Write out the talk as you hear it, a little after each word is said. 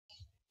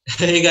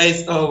Hey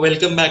guys,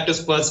 welcome back to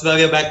Spurs.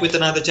 We are back with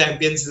another League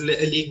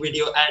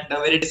video and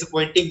a very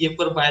disappointing game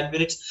for Bayern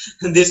Munich.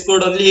 They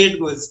scored only 8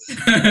 goals,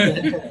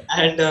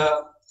 and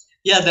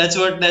yeah, that's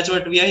what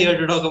we are here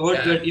to talk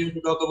about. We Yeah, are here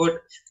to talk about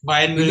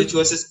Bayern you look Munich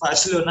versus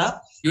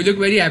Barcelona. you look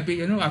very happy,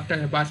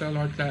 after Barca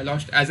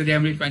lost as a Real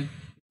Madrid fan.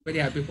 Very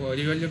happy for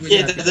you. You look very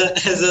Yeah,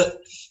 happy. as a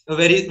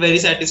very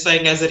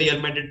satisfying as a Real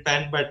Madrid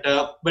fan, but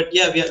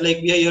yeah, we are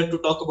here to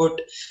talk about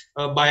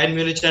Bayern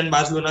Munich and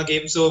Barcelona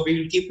game. So we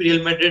will keep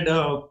Real Madrid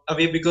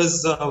away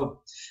because as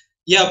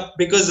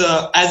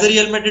a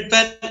Real Madrid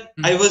fan,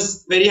 I Hmm.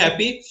 was very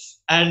happy,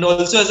 and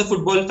also as a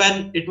football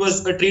fan, it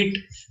was a treat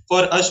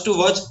for us to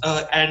watch.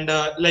 And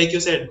like you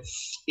said,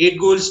 8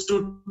 goals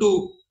to two.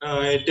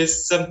 It is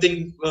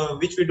something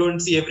which we don't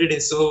see every day.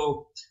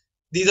 So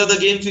these are the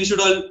games we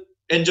should all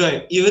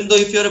enjoy. Even though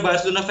if you're a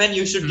Barcelona fan,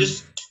 you should Hmm.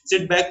 just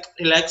sit back,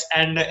 relax,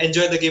 and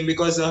enjoy the game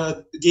because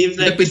games With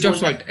a like this pinch of won't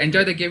salt. happen.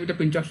 Enjoy the game with a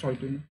pinch of salt.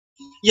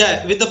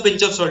 Yeah, with a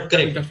pinch of salt, With a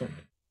pinch correct. of salt.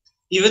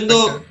 even But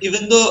though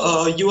even though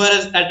you are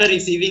at a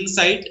receiving hmm.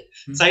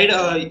 side,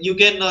 you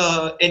can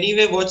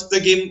anyway watch the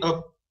game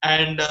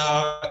and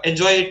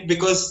enjoy it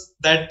because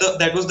that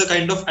was the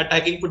kind of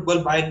attacking football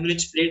Bayern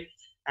Munich played,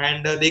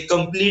 and they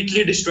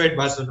completely destroyed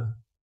Barcelona.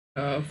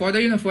 For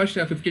the first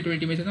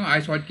 50-20 minutes, I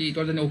thought it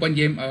was an open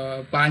game.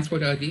 Barca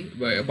scored early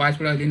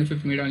in the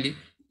fifth minute only.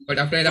 But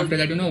after that,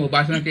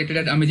 Barcelona created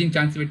an amazing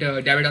chance with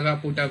David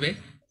Alaba put away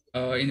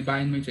in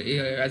Bayern Munich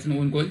as an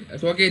own goal.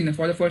 So again,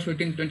 for the first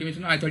 15-20 minutes,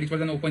 I thought it was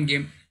an open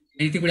game.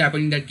 Anything could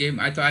happen in that game.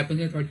 I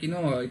personally thought,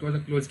 it was a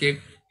close game.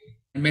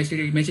 And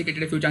Messi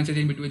created a few chances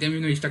in between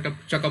them. He struck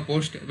a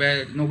post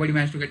where nobody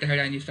managed to get ahead,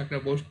 and he struck a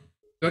post.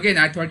 So again,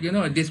 I thought,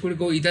 this could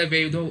go either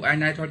way, though,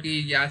 and I thought,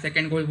 yeah,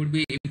 second goal would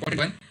be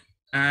important one.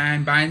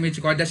 And Bayern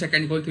Munich got the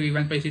second goal through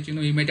Ivan Perisic.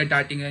 He made a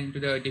darting into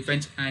the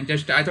defense, and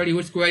just I thought he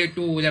would score it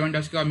to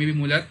Lewandowski or maybe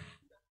Muller,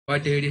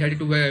 but he decided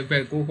to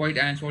go for it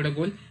and scored a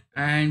goal.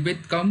 And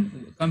with comes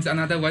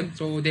another one,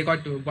 so they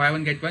got to buy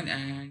one get one,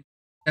 and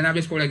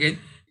Pranav scored again,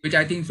 which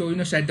I think so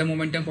set the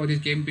momentum for this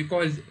game,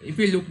 because if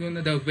you look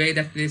the way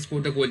that they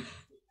scored the goal,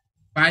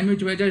 Bayern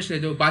Munich were just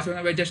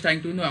Barcelona were just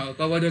trying to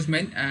cover those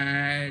men,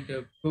 and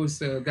those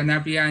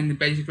Gnabry and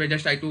Perisic were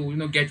just trying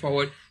to get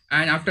forward.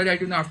 And after that,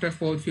 after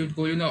fourth, fifth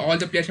goal, all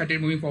the players started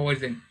moving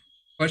forward. Then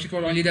first it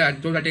was only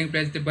those attacking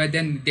players, but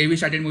then Davis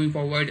started moving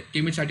forward,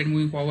 Kimmich started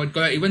moving forward,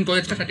 even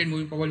Goretzka started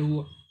moving forward,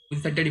 who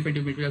set the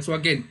defensive midfielder. So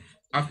again,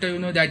 after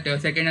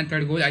that second and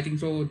third goal, I think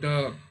so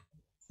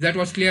that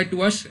was clear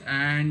to us,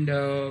 and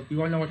we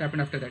all know what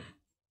happened after that.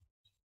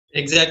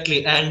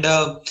 Exactly, and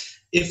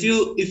if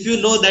you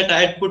know that I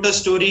had put a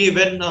story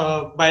when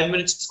Bayern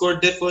Munich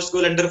scored their first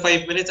goal under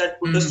 5 minutes, I'd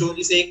put a Mm-hmm.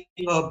 story saying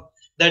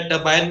that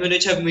Bayern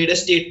Munich have made a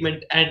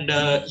statement, and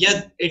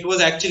yeah, it was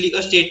actually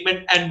a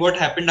statement. And what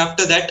happened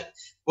after that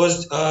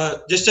was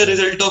just a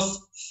result of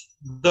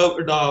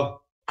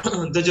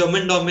the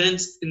German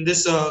dominance in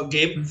this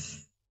game.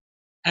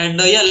 And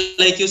yeah,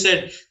 like you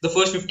said, the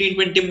first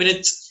 15-20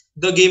 minutes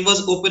the game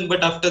was open,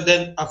 but after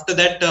that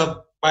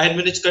Bayern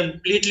Munich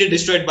completely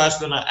destroyed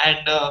Barcelona,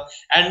 and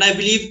I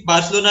believe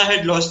Barcelona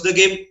had lost the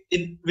game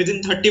in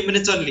within 30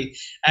 minutes only.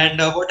 And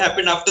what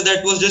happened after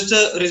that was just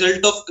a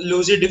result of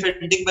lousy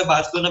defending by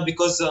Barcelona,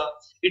 because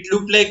it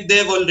looked like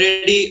they've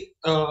already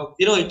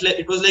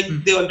it was like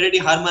they already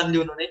har मान ली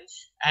उन्होंने.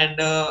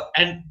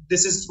 And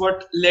this is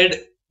what led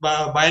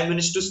Bayern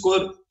Munich to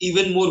score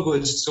even more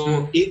goals. Mm-hmm.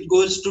 So 8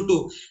 goals to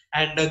 2,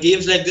 and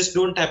games like this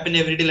don't happen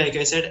every day, like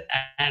I said.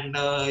 And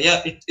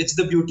yeah, it's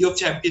the beauty of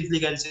Champions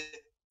League, I'll say.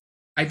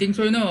 I think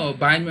so.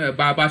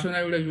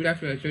 Barcelona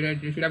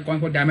should have gone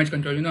for damage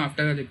control.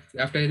 After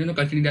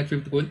considering that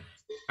fifth goal,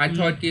 I Mm.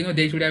 thought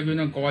they should have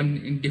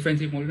gone in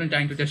defensive mode,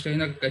 trying to just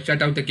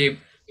shut out the game.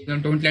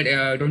 Don't let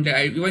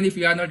even if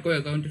you are not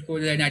going to score,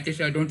 then at least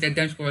don't let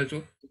them score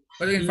also.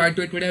 But again, Mm.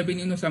 5-2 it would have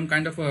been some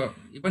kind of a,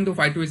 even though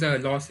 5-2 is a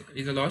loss,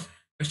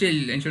 but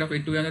still instead of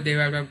 8-2 they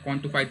would have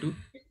gone to 5-2.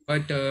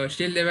 But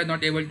still they were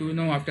not able to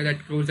after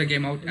that close the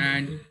game out,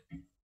 and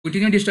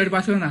Coutinho destroyed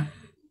Barcelona.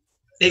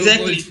 Two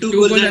Exactly, goals, two two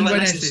goals goals and and one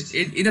one assist.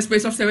 assist. In the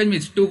space of 7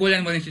 minutes, 2 goals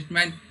and one assist.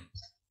 Man,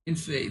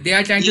 they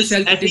are trying to Yes,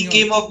 sell and he Coutinho.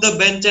 came off the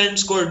bench and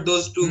scored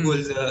those two Hmm.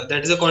 goals.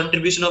 That is a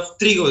contribution of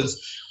 3 goals.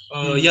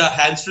 Hmm. Yeah,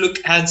 Hans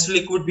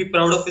Flick would be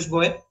proud of his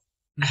boy.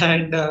 Hmm.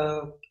 And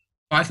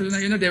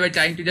Barcelona, they were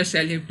trying to just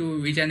sell him to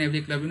each and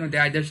every club.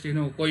 They are just,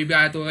 कोई भी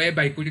आया तो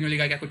भाई Coutinho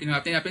लेगा क्या Coutinho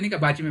आपने यहाँ पे नहीं क्या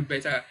बाजी में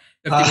पैसा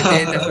 50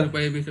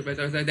 ₹10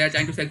 ₹20 so they are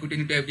trying to sell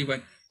Coutinho to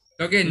everyone.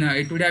 So again,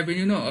 it would have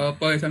been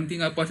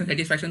something a person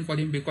satisfaction for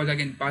him, because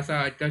again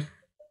Barca just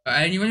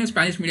and even the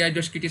Spanish media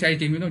just criticized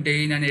him,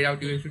 day in and day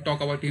out. They used to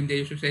talk about him. They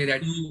used to say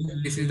that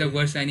this is the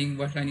worst signing,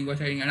 worst signing,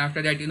 worst signing. And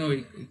after that, it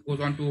goes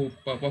on to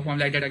perform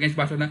like that against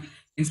Barcelona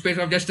in space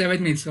of just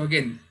 7 minutes. So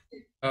again,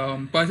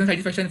 personal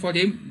satisfaction for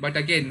him. But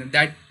again,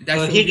 that he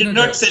shows did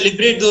not the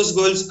celebrate those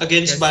goals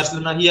against yes.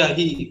 Barcelona. Yeah,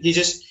 he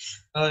just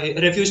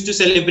refused to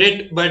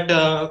celebrate. But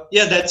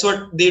yeah, that's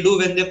what they do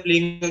when they're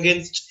playing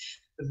against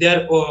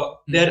their Hmm.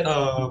 their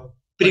But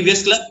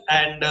previous club.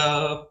 And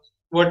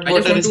What I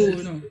what just are want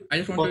his to,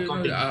 health for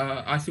counting?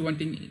 ask you one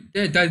thing.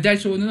 Does that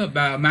show,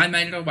 man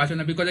manager of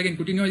Barcelona? Because again,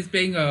 Coutinho is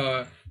playing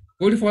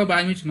good for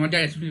Bayern Munich, not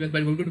that extremely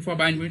well, but good for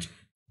Bayern Munich,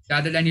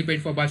 rather than he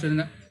played for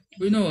Barcelona.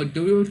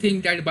 Do you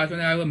think that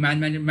Barcelona have a man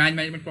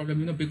management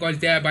problem? Because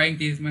they are buying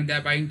Griezmann, they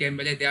are buying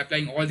Dembele, they are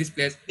playing all these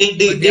players, but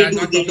they are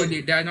not They do.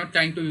 properly. They are not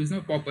trying to use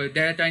proper.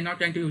 They are not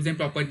trying to use them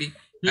properly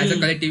as a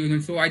Hmm. collective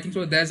unit. So I think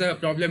so. There's a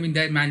problem in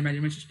their man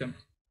management system.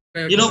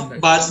 What are your thoughts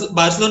on that?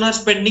 Barcelona are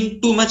spending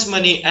too much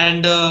money,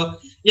 and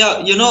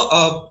yeah,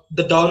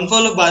 the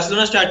downfall of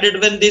Barcelona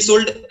started when they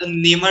sold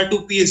Neymar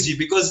to PSG,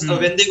 because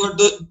Hmm. when they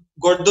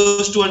got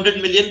those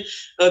 200 million,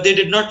 they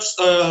did not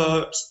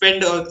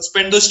spend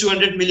those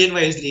 200 million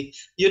wisely.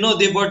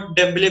 They bought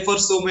Dembele for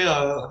so many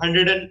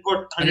 100 and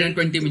what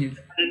 120 million.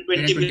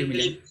 120 120 million.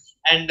 million.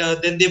 And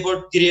then they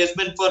bought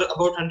Griezmann for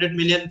about 100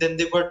 million. Then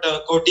they bought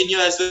Coutinho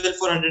as well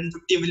for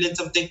 150 million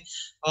something.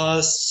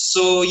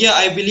 So yeah,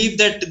 I believe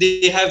that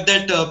they have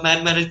that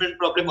man management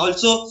problem.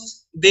 Also,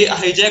 they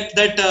hijacked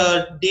that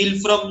deal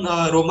from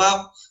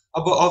Roma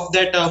of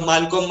that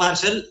Malcolm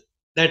Marshall.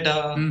 That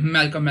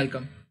Malcolm.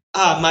 Malcolm.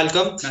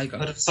 Malcolm.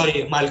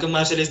 Sorry, Malcolm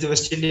Marshall is the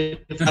West Indian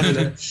fast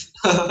bowler.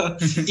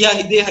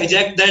 Yeah, they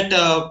hijacked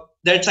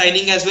that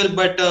signing as well.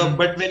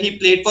 But when he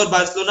played for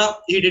Barcelona,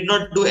 he did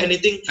not do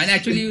anything. And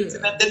actually,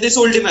 And then they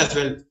sold him as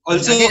well.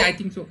 Also, again, I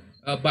think so.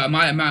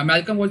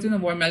 Malcolm was,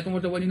 Malcolm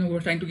was the one, who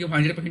was trying to give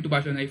 100% to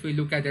Barcelona. If we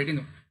look at that,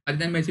 other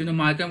than Messi,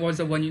 Malcolm was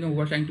the one, who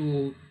was trying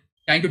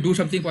to do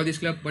something for this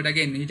club. But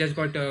again, he just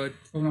got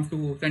thrown off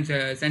to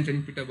Saint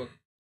Petersburg.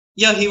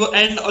 yeah, he was,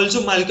 and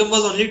also Malcolm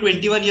was only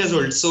 21 years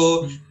old.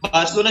 So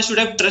Barcelona should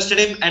have trusted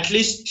him. At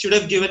least should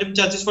have given him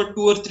chances for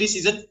 2 or 3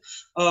 seasons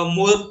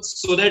more,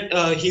 so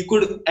that he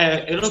could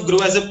grow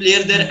as a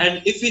player there.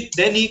 And if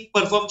he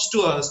performs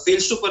to us,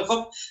 fails to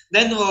perform,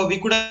 then we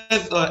could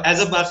have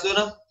as a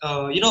Barcelona,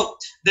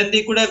 then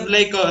they could have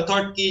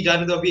thought ki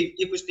jaane do abhi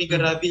ye kuch nahi kar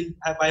raha,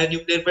 we'll buy a new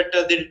player. But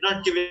they did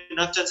not give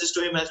enough chances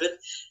to him as well.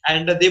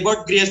 And they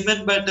bought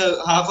Griezmann, but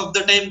half of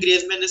the time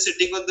Griezmann is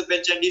sitting on the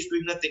bench and he's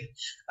doing nothing.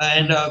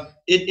 And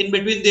in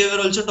between, they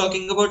were also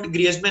talking about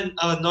Griezmann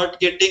not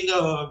getting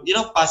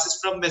passes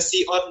from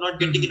Messi, or not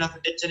getting enough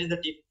attention in the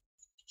team.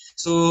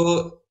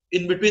 So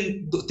in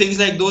between, things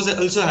like those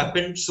also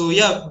happened. So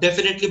yeah,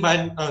 definitely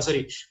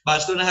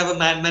Barcelona have a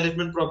man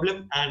management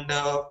problem, and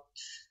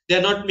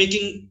they're not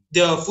making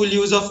the full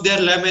use of their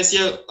La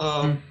Masia,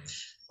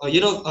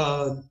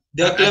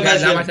 their club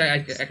as well.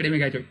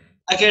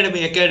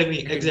 Academy,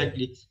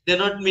 exactly. They're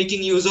not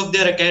making use of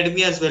their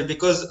academy as well,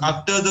 because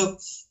after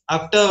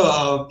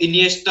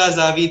Iniesta,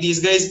 Xavi, these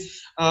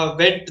guys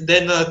went,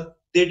 then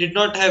they did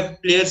not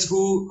have players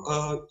who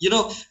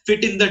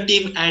fit in the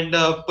team and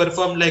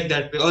perform like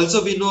that way.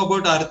 Also, we know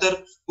about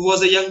Arthur, who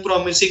was a young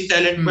promising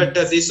talent, but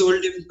they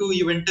sold him to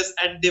Juventus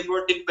and they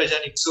brought in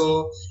Pjanic.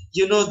 So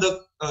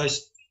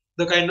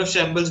the kind of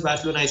shambles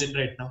Barcelona is in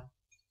right now.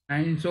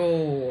 And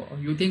so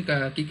you think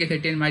Kike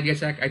Setien might get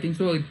sacked? I think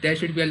so. There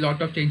should be a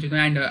lot of change,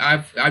 and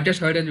I've just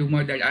heard a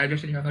report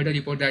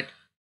that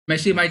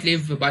Messi might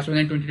leave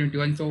Barcelona in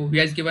 2021. So he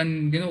has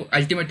given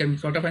ultimatum,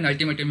 sort of an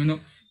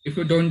ultimatum. If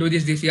you don't do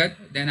this year,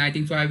 then I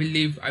think so I will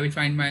leave. I will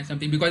find my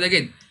something, because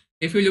again,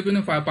 if you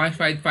look for past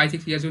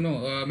 5-6 years,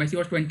 Messi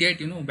was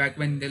 28. Back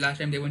when the last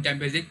time they won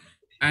Champions League,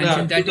 and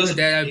since that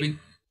there have been.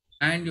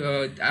 And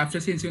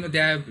since they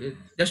have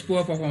just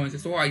poor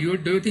performances. So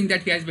do you think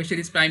that he has wasted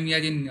his prime year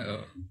in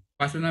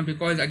Barcelona?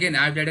 Because again,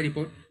 I've read a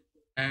report,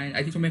 and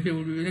I think so many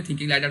people would be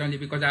thinking like that only,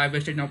 because I've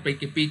wasted now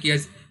peak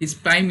years, his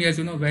prime years,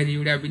 where he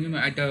would have been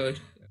at a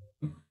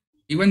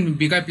even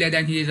bigger player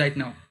than he is right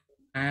now.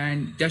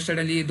 And just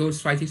suddenly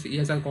those 5-6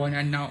 years are gone,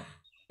 and now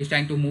he's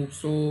trying to move.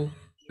 So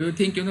do you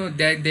think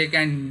that they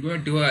can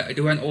do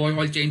an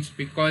overhaul change,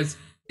 because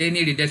they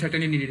need it? They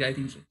certainly need it. I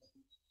think so.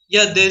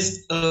 Yeah,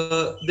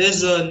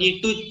 there's a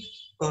need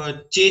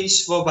to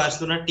change for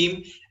Barcelona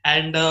team,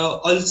 and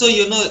also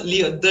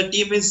the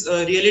team is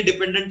really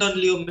dependent on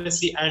Leo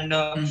Messi, and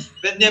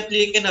when they are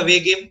playing an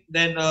away game,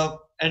 then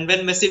and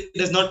when Messi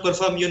does not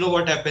perform, you know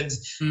what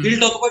happens. We'll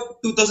talk about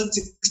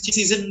 2016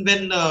 season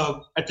when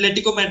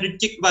Atletico Madrid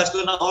kicked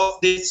Barcelona off.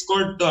 They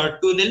scored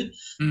 2-0,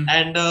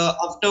 and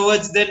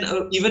afterwards,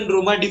 then even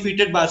Roma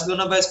defeated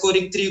Barcelona by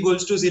scoring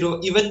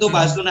 3-0. Even though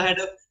Barcelona had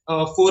a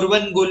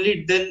 4-1 goal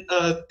lead, then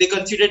they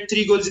conceded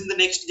 3 goals in the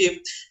next game.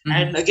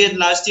 And again,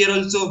 last year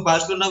also,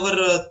 Barcelona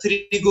were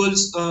 3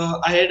 goals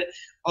ahead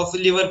of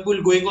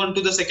Liverpool going on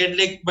to the second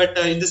leg, but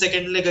in the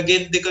second leg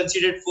again they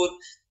conceded 4.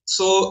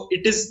 So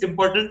it is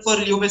important for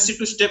Leo Messi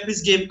to step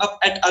his game up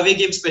at away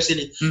games,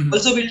 especially.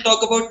 Also, we'll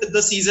talk about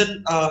the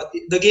season,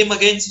 the game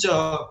against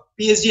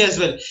PSG as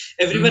well.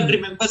 Everyone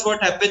remembers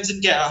what happened in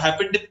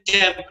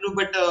Camp Nou,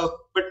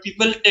 but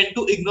people tend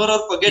to ignore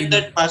or forget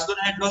that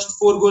Barcelona had lost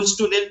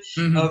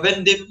 4-0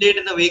 when they played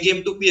an away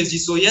game to PSG.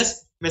 So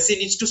yes, Messi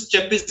needs to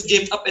step his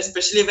game up,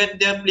 especially when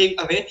they are playing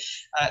away.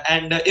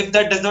 And if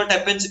that does not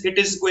happen, it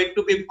is going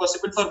to be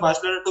impossible for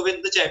Barcelona to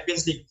win the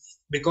Champions League,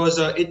 because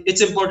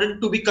it's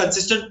important to be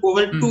consistent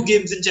over 2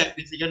 games in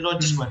Champions League and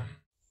not just one.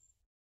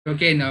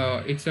 Okay,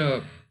 no, it's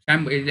a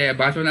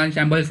Barcelona in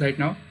shambles right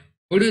now.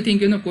 Who do you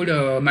think could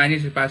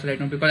manage Barca right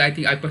now? Because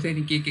I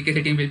personally think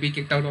KK team will be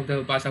kicked out of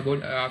the Barca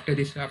board after at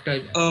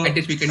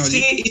this weekend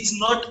See, only. it's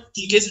not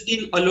Kike's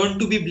team alone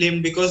to be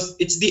blamed because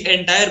it's the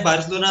entire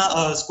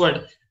Barcelona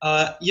squad.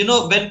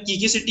 When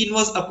Kike Setien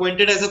was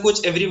appointed as a coach,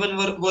 everyone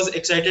was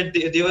excited.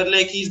 They were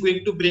like, he's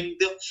going to bring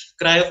the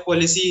cry of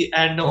policy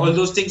and all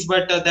those things,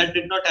 but that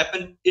did not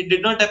happen. It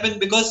did not happen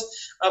because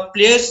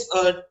players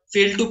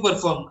failed to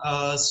perform.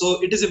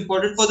 So it is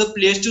important for the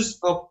players to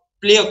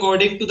play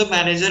according to the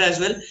manager as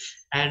well.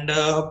 And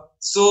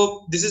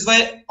so this is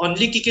why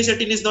only Kike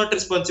Setien is not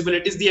responsible.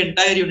 It is the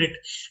entire unit.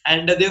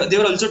 And they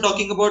were also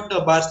talking about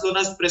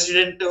Barcelona's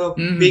president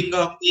being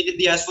a pain in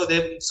the ass for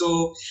them.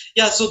 So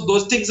yeah, so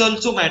those things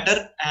also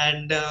matter.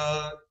 And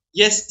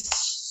yes,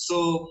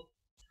 so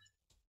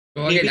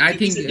So again, maybe I Kike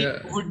think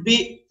Setien would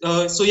be.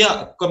 So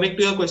yeah, coming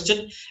to your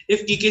question,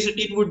 if Kike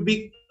Setien would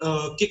be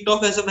kicked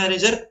off as a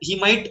manager, he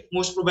might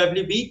most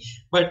probably be,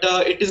 but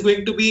it is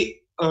going to be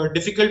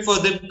difficult for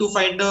them to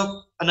find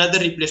another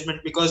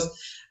replacement because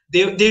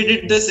they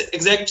did this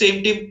exact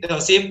same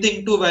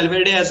thing to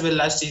Valverde as well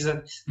last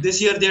season.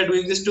 This year they are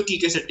doing this to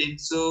Kike Setien.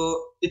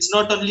 So it's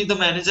not only the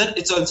manager,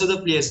 it's also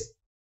the players.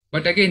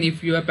 but again,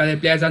 if your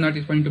players are not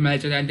responding to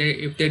manager and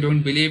if they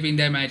don't believe in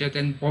their manager,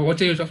 then what's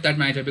the use of that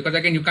manager? Because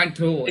again, you can't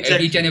throw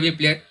Exactly. each and every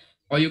player.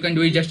 All you can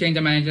do is just change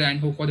the manager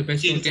and hope for the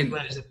best. So Change the again,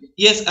 manager.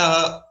 Yes,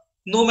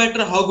 no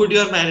matter how good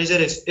your manager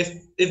is,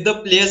 if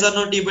the players are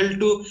not able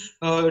to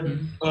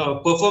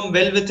perform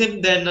well with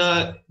him,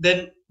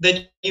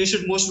 then you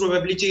should most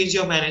probably change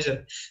your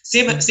manager.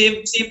 Same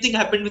thing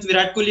happened with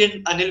Virat Kohli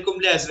and Anil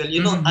Kumble as well.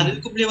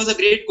 Anil Kumble was a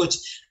great coach,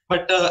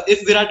 but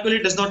if Virat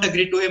Kohli does not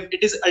agree to him,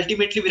 it is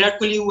ultimately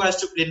Virat Kohli who has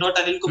to play, not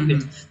Anil Kumble.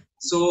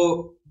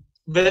 So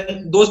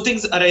when those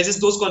things arises,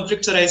 those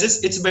conflicts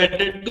arises, it's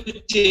better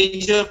to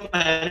change your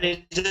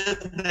manager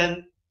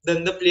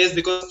than the players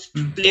because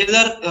players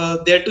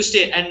are there to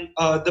stay and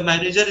the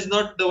manager is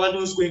not the one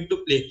who's going to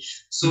play.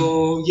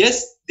 So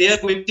yes, they are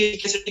going to be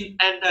sitting.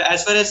 And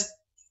as far as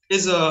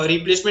his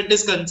replacement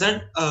is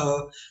concerned,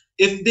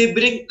 if they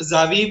bring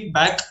Xavi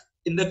back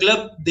in the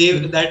club,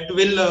 that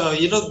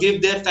will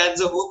give their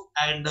fans a hope,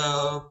 and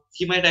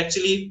he might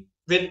actually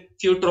win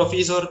few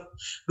trophies or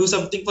do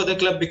something for the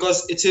club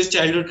because it's his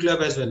childhood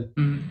club as well.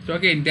 So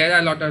again, there are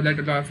a lot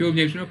of few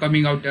names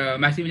coming out.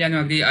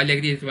 Massimiliano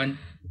Allegri is one.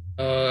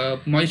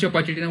 Mauricio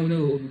Pochettino,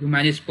 who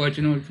managed Spurs,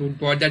 who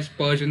brought that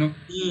Spurs,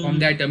 from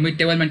that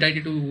mid-table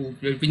mentality to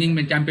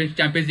winning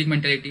Champions League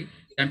mentality,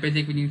 Champions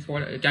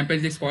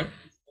League spot.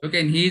 Okay,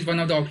 and he is one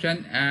of the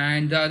option,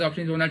 and the other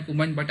option is Ronald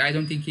Koeman, but I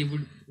don't think he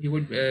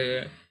would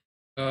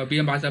be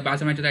a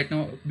Barca manager right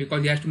now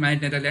because he has to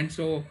manage Netherlands.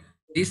 So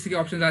these three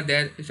options are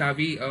there.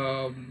 Xavi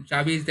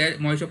is there,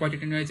 Mauricio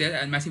Pochettino is there,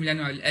 and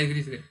Massimiliano Allegri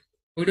is there.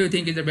 Who do you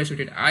think is the best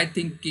suited? I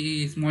think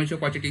he is Mauricio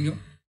Pochettino.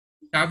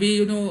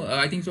 Xavi,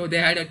 I think so. They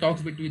had a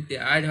talks between.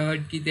 I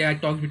heard they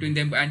had talks between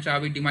them, and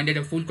Xavi demanded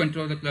a full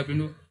control of the club.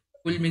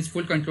 Full means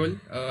full control.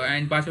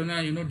 And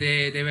Barcelona,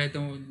 they were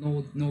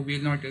no, we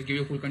will not give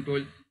you full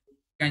control.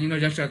 Can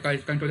just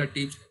control the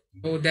teams.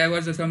 So there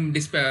was some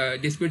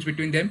disputes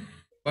between them.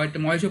 But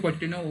Mauricio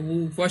Pochettino,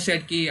 who first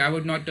said that I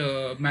would not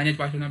manage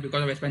Barcelona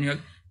because of Espanyol,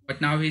 but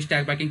now he's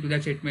backing to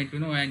that statement,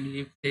 and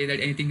he say that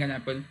anything can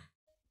happen.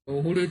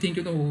 So who do you think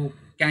who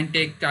can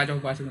take charge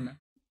of Barcelona?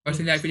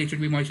 Personally, I feel it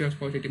should be Mauricio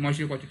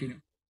Pochettino.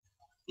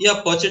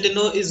 Yeah,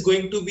 Pochettino is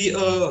going to be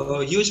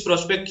a huge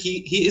prospect.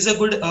 He is a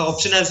good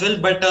option as well,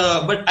 but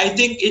I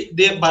think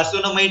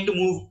Barcelona might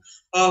move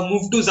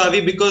to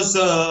Xavi because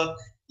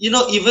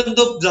even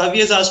though Xavi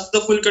has asked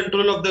the full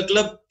control of the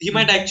club, he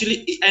might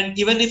actually, and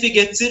even if he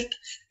gets it,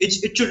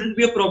 it shouldn't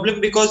be a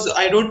problem because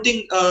I don't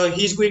think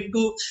he's going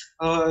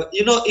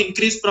to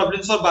increase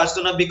problems for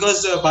Barcelona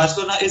because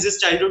Barcelona is his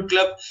childhood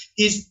club.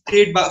 He's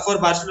played for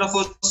Barcelona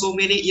for so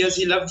many years.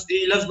 He loves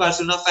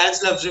Barcelona.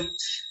 Fans love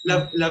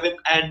him,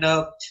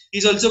 and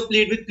he's also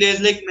played with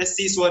players like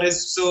Messi,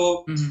 Suarez.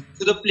 So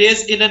the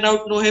players in and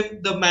out know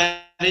him. The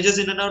managers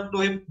in and out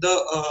know him.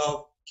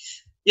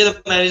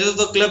 The managers of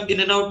the club in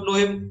and out know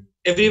him.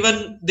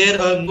 Everyone there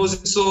knows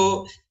him.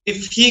 So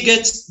if he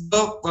gets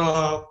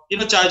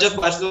the charge of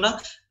Barcelona,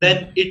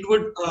 then it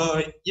would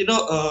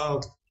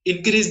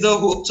increase the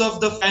hopes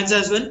of the fans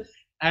as well,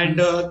 and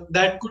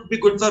that could be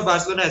good for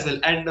Barcelona as well.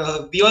 And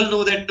we all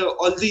know that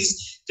all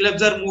these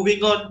clubs are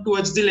moving on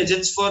towards the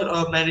legends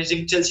for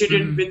managing. Chelsea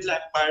did with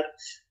Lampard,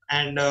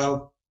 and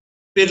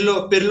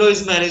Pirlo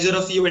is manager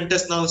of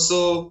Juventus now.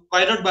 So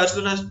why not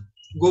Barcelona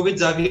go with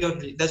Xavi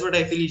only? That's what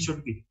I feel he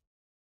should be.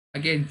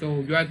 Again,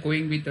 so you are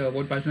going with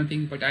what Barcelona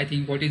think, but I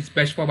think what is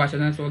best for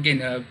Barcelona. So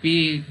again,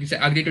 we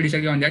agree to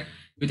disagree on that.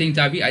 You think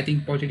Xavi, I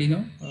think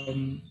Pochettino.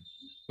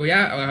 So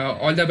yeah,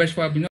 all the best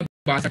for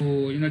Barca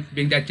to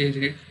bring that change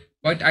in it.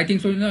 But I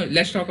think so.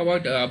 Let's talk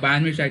about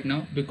Bayern Munich right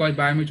now because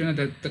Bayern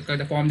Munich,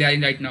 the form they are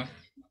in right now,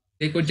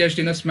 they could just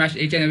smash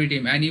each and every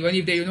team. And even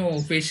if they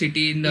face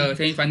City in the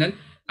semi-final,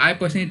 I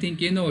personally think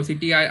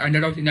City are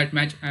underdogs in that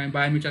match, and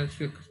Bayern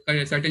Munich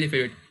are certainly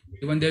favorite.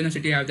 Even though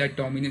City have that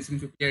dominance in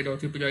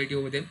superiority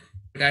over them,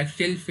 but I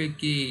still think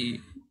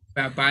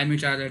Bayern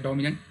Munich are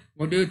dominant.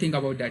 What do you think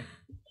about that?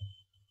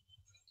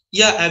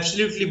 Yeah,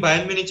 absolutely.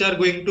 Bayern Munich are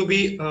going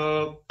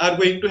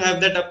to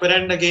have that upper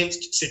hand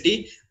against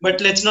City.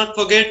 But let's not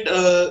forget,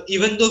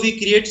 even though we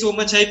create so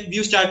much hype,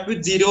 you start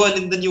with 0-1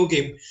 in the new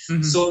game.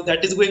 Mm-hmm. So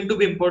that is going to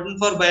be important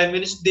for Bayern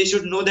Munich. They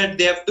should know that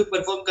they have to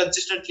perform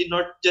consistently,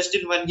 not just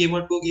in one game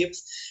or two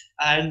games.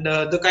 And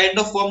the kind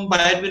of form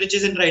Bayern Munich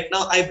is in right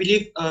now, I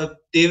believe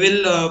they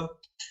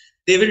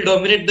will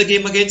dominate the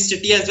game against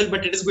City as well,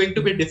 but it is going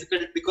to be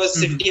difficult because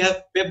Mm-hmm. City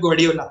have Pep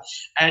Guardiola,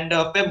 and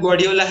Pep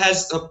Guardiola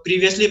has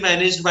previously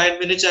managed Bayern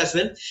Munich as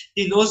well.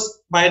 He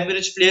knows Bayern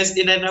Munich players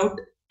in and out,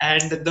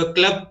 and the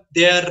club,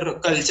 their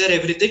culture,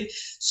 everything.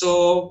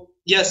 So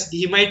yes,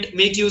 he might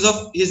make use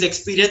of his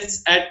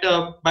experience at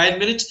Bayern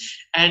Munich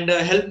and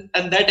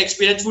and that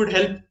experience would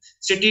help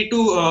City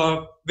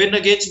to win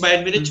against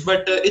Bayern Munich,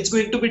 but it's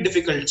going to be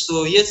difficult.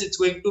 So yes, it's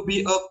going to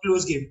be a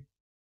close game.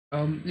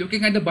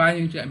 Looking at the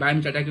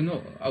Bayern attack,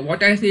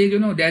 what I say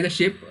is, there's a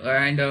ship,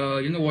 and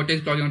what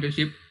is floating on the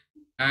ship,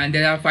 and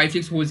there are 5,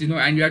 6 holes,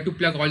 and you have to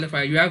plug all the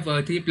five. You have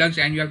 3 plugs,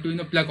 and you have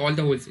to, plug all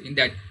the holes in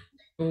that.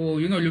 So,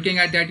 looking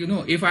at that,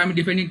 if I'm a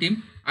defending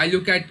team, I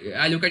look at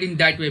in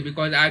that way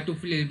because I have to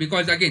feel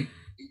because again,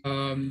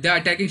 the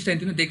attacking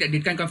strength, they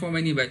can come from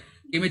anywhere.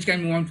 Kimmich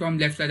can move on from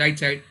left side, right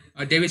side.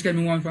 Davis can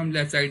move on from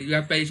left side. You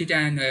have Perisic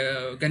and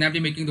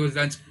Gnabry making those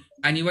runs.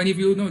 And even if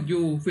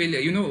you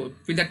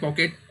feel that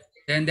pocket,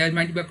 then there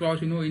might be a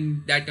cross,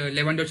 in that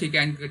Lewandowski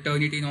can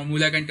turn it in, or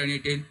Muller can turn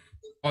it in,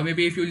 or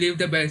maybe if you leave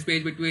the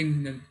space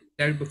between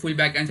their full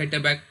back and center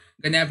back,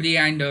 Gnabry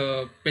and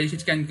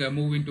Perisic can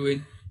move into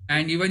it.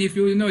 And even if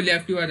you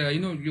left your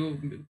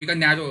you pick a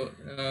narrow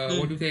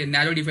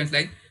narrow defense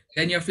line,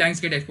 then your flanks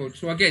get exposed.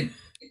 So again,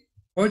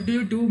 what do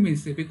you do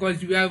means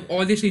because you have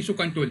all these things to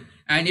control,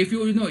 and if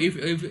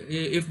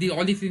if the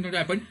all these things don't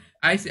happen,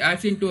 I've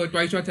seen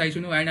twice or thrice,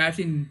 and I've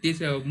seen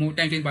this more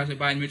times in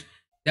Bayern Munich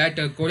that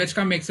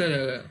Goretzka makes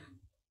a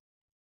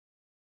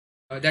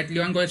that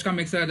Leon Goretzka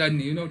makes a run,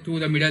 through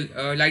the middle,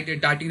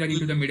 like darting run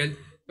into the middle.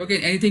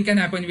 Okay, anything can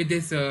happen with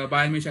this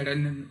Bayern Munich,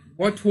 and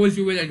what holes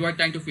you are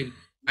trying to fill.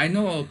 I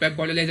know Pep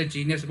Guardiola is a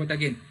genius, but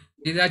again,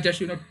 these are just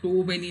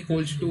too many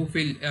holes to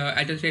fill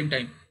at the same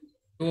time.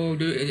 So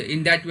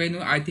in that way,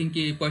 I think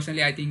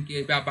personally, I think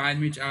Bayern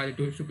Munich are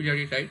the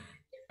superiority side.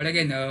 But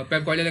again,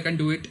 Pep Guardiola can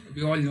do it.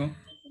 We all know,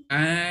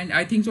 and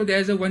I think so.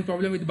 There's a one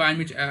problem with Bayern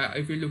Munich.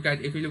 If you look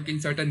in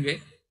certain way,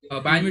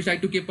 Bayern Munich try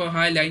to keep a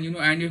high line,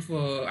 and if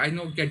I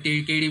know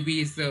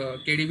KDB is a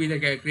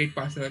great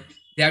passer.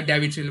 They have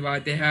David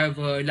Silva. They have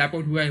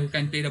Laporte who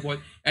can play the ball.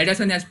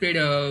 Ederson has played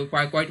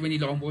quite many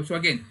long balls. So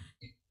again,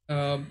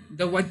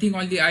 the one thing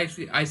only I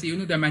see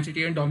the Manchester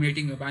United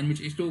dominating Bayern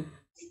Munich is to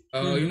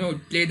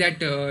play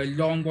that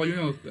long ball,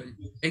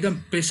 like a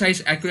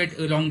precise, accurate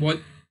long ball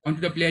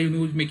onto the player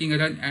who's making a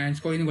run and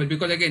scoring a goal.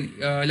 Because again,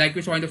 like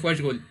we saw in the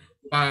first goal,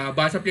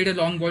 Barca played a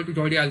long ball to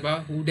Jordi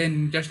Alba, who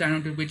then just ran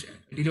onto which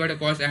delivered a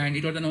cross, and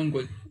it was an own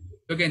goal.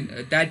 So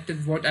again, that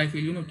is what I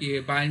feel.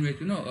 Bayern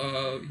Munich,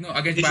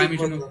 against They Bayern should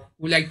Munich, work on.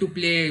 who like to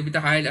play with a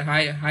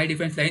high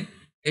defense line.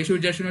 They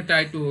should just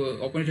try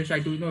to opponents just try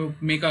to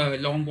make a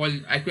long ball,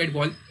 accurate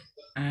ball,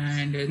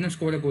 and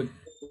score a goal.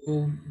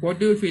 So what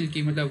do you feel,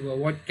 Ki?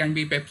 What can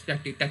be Pep's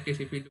tactics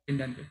if we look in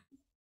that way?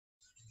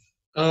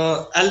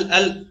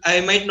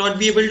 I might not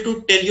be able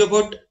to tell you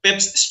about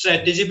Pep's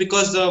strategy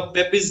because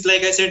Pep is,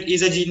 like I said,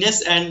 is a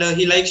genius, and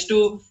he likes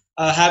to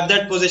have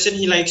that possession.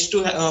 He likes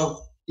to have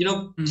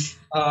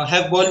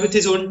ball with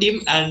his own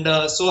team, and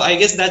so I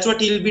guess that's what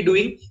he'll be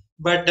doing.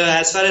 But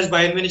as far as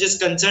Bayern Munich is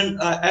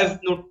concerned, I've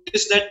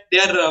noticed that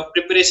their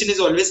preparation is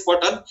always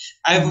spot on.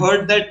 I've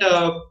heard that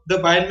the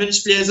Bayern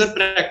Munich players are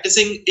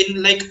practicing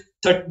in like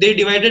they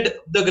divided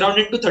the ground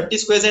into 30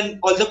 squares, and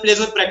all the players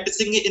were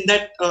practicing in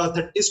that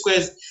 30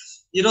 squares,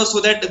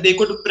 so that they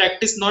could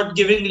practice not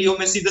giving Leo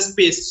Messi the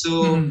space.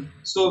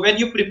 So when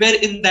you prepare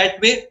in that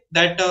way,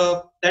 that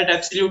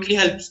absolutely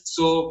helps.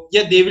 So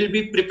yeah, they will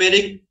be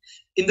preparing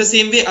in the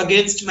same way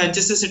against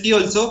Manchester City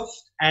also,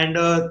 and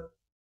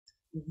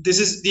this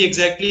is the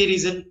exact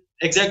reason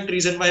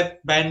why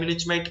Bayern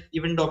Munich might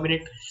even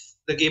dominate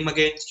the game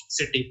against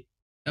City.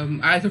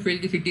 I also feel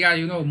the City are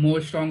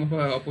more strong of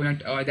a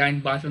opponent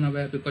than Barcelona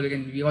were, because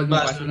again we all know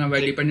Barcelona were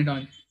heavily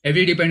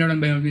dependent on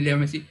Leo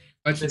Messi,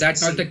 but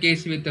that's not the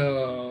case with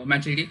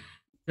Manchester City.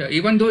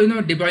 Even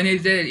though De Bruyne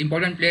is an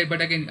important player,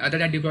 but again other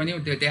than De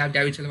Bruyne, they have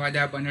David Silva, they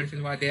have Bernardo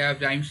Silva, they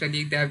have Raheem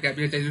Sterling, they have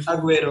Gabriel Jesus.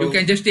 Aguero. You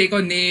can just take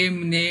a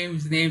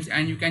names,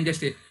 and you can just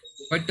say.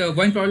 But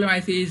one problem I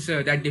see is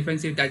that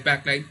that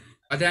back line.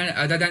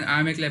 Other than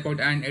Ahmed Laporte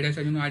and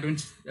Ederson, I don't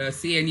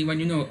see anyone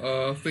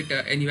fit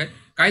anywhere.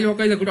 Kyle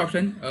Walker is a good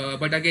option,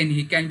 but again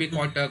he can be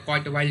caught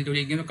while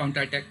doing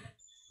counter attack.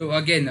 So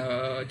again,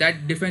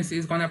 that defense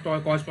is gonna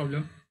cause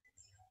problem.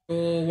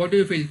 So what do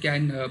you feel?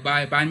 Can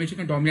Bayern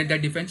Munich dominate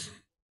that defense?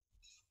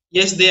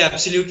 Yes, they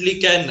absolutely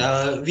can.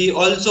 We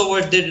all saw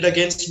what they did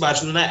against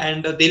Barcelona,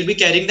 and they'll be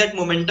carrying that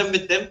momentum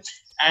with them.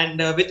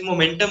 And with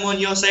momentum on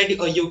your side,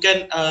 you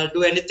can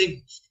do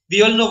anything.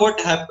 We all know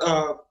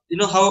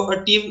how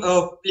a team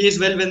plays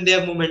well when they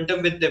have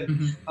momentum with them.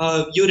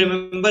 Mm-hmm. You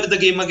remember the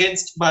game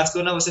against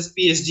Barcelona versus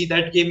PSG?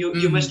 That game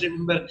you must Mm-hmm.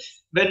 remember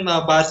when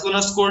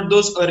Barcelona scored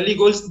those early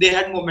goals. They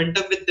had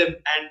momentum with them,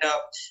 and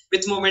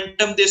with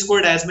momentum they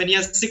scored as many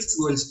as 6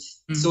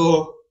 goals. Mm-hmm.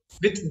 So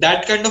with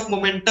that kind of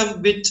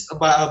momentum which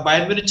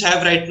Bayern Munich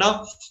have right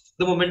now,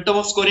 the momentum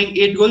of scoring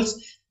 8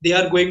 goals, they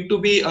are going to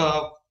be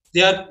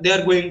they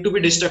are going to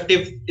be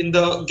destructive in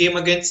the game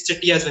against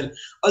City as well.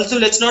 Also,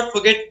 let's not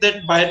forget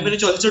that Bayern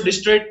Munich also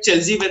destroyed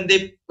Chelsea when they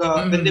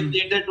Mm-hmm.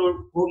 played that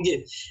home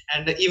game,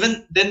 and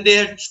even then they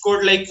had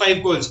scored like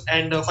 5 goals,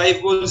 and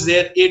 5 goals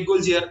there, 8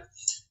 goals here.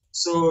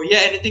 So yeah,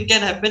 anything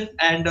can happen,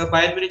 and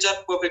Bayern Munich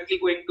are perfectly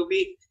going to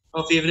be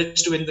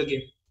favorites to win the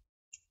game.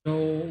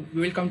 So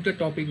we will come to a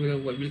topic.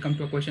 We'll come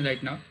to a question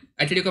right now.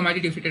 Atletico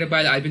Madrid defeated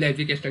by RB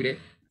Leipzig yesterday,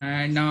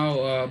 and now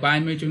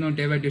Bayern Munich,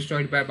 they were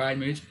destroyed by Bayern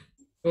Munich.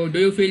 So do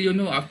you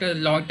feel, after a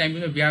long time,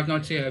 we have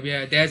not say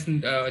there's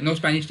no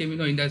Spanish team,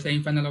 in the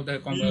semi-final of the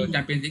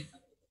Champions League.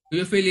 Do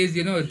you feel is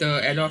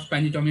the era of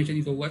Spanish domination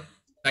is over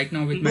right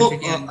now with Man No,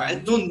 City and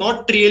Bayern Munich? no,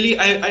 not really.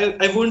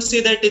 I won't say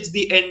that it's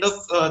the end of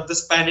the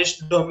Spanish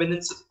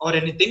dominance or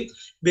anything,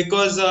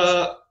 because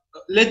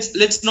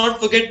let's not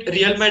forget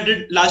Real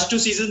Madrid last 2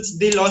 seasons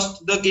they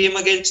lost the game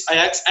against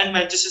Ajax and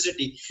Manchester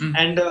City, Mm.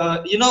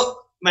 and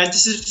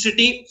Manchester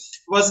City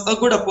was a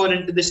good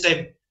opponent this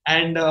time,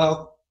 and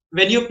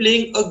when you're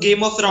playing a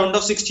game of round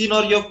of 16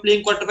 or you're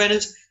playing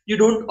quarterfinals, you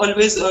don't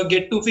always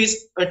get to face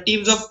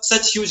teams of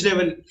such huge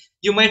level.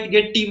 You might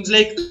get teams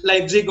like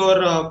Leipzig or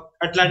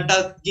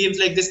Atlanta, games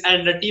like this,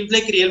 and teams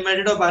like Real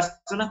Madrid or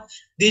Barcelona.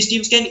 These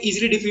teams can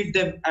easily defeat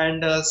them,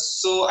 and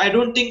so I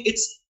don't think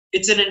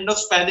it's an end of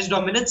Spanish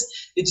dominance.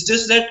 It's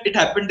just that it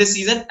happened this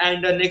season,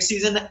 and next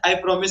season I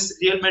promise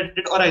Real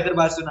Madrid or either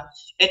Barcelona,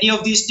 any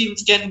of these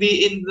teams can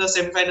be in the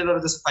semi-final or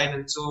the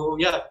final. So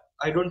yeah,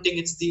 I don't think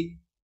it's the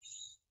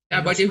Yeah,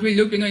 end of but if we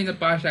Spanish. look, in the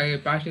past, Real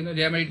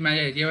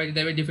Madrid,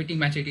 they were defeating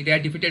Man City. They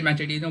had defeated Man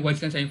City,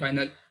 once in the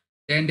semi-final.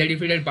 Then they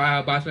defeated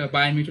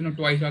Bayern Munich,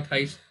 twice or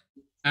thrice.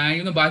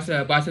 And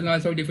Barcelona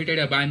also defeated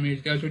Bayern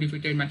Munich. They also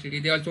defeated Man City.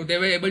 They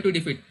were able to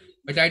defeat,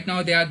 but right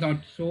now they are not.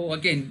 So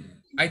again,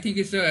 I think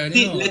it's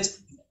See,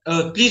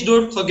 please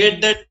don't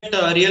forget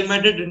that Real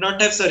Madrid did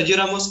not have Sergio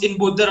Ramos in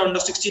both the round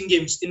of 16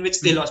 games in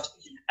which they Mhm. lost,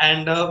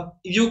 and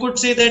you could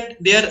say that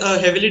they are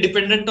heavily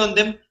dependent on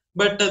them.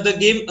 But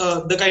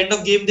the kind of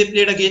game they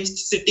played against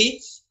City,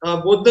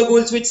 both the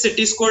goals which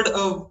City scored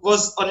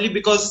was only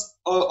because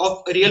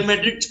of Real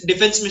Madrid's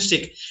defense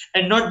mistake,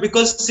 and not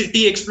because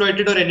City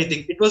exploited or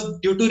anything. It was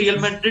due to Real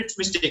Madrid's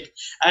mistake,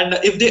 and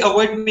if they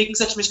avoid making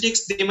such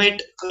mistakes, they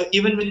might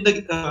even win the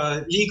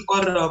league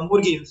or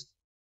more games.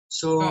 No,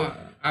 So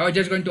I was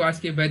just going to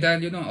ask you whether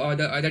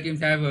the other teams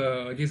have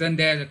risen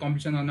their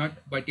competition or not.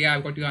 But yeah,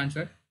 I've got your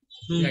answer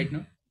hmm, right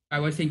now. I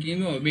was thinking,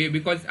 maybe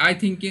because I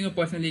think,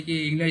 personally,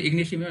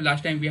 English team,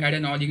 last time we had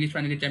an all English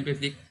final in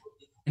Champions League,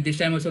 and this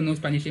time also no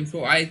Spanish team.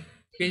 So I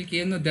feel,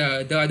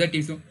 the other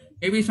teams,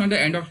 maybe it's not the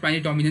end of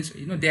Spanish dominance.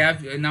 They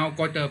have now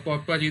got a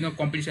proper,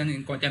 competition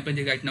in Champions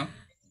League right now,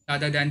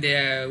 rather than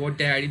what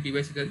they had in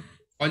previous season.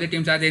 All the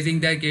teams are raising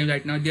their game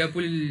right now.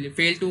 Liverpool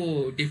failed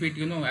to defeat,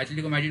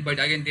 Atletico Madrid, but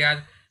again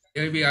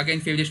they will be again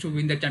favorites to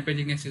win the Champions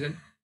League next season.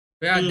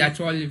 So yeah, hmm, that's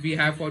all we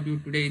have for you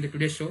today in the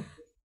today's show.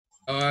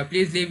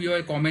 Please leave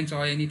your comments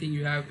or anything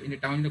you have in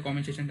the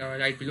comment section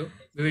right below.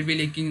 We will be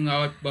linking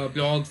our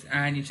blogs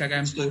and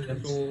Instagram posts.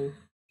 Instagrams. So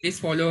please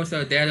follow us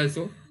there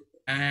also.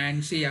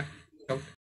 And see ya. So,